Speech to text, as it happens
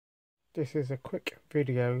This is a quick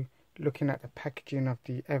video looking at the packaging of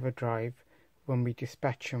the EverDrive when we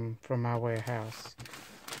dispatch them from our warehouse.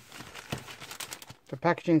 The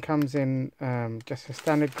packaging comes in just a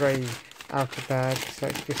standard grey outer bag, so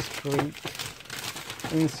it's discreet.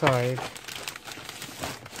 Inside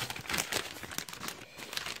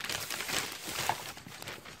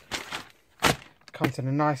comes in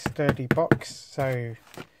a nice sturdy box, so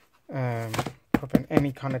prevent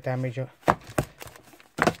any kind of damage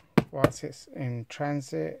whilst it's in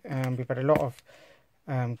transit. We've had a lot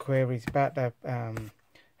of queries about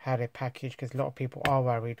how they're packaged, because a lot of people are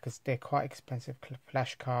worried because they're quite expensive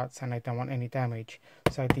flash carts and they don't want any damage.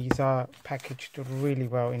 So these are packaged really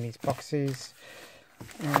well in these boxes.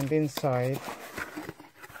 And inside,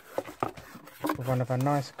 one of our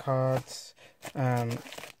nice cards,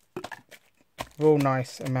 real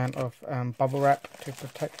nice amount of bubble wrap to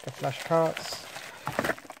protect the flash carts.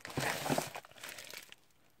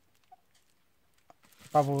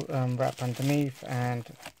 Bubble wrap underneath, and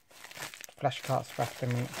flash carts wrapped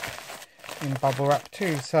in bubble wrap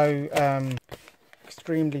too. So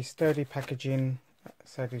extremely sturdy packaging,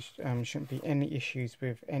 so there shouldn't be any issues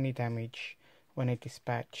with any damage when it's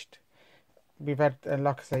dispatched. We've had,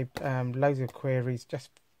 like I say, loads of queries just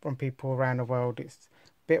from people around the world. It's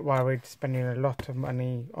a bit worried, spending a lot of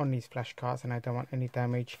money on these flash carts and I don't want any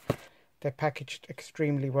damage. They're packaged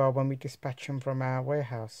extremely well when we dispatch them from our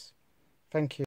warehouse. Thank you.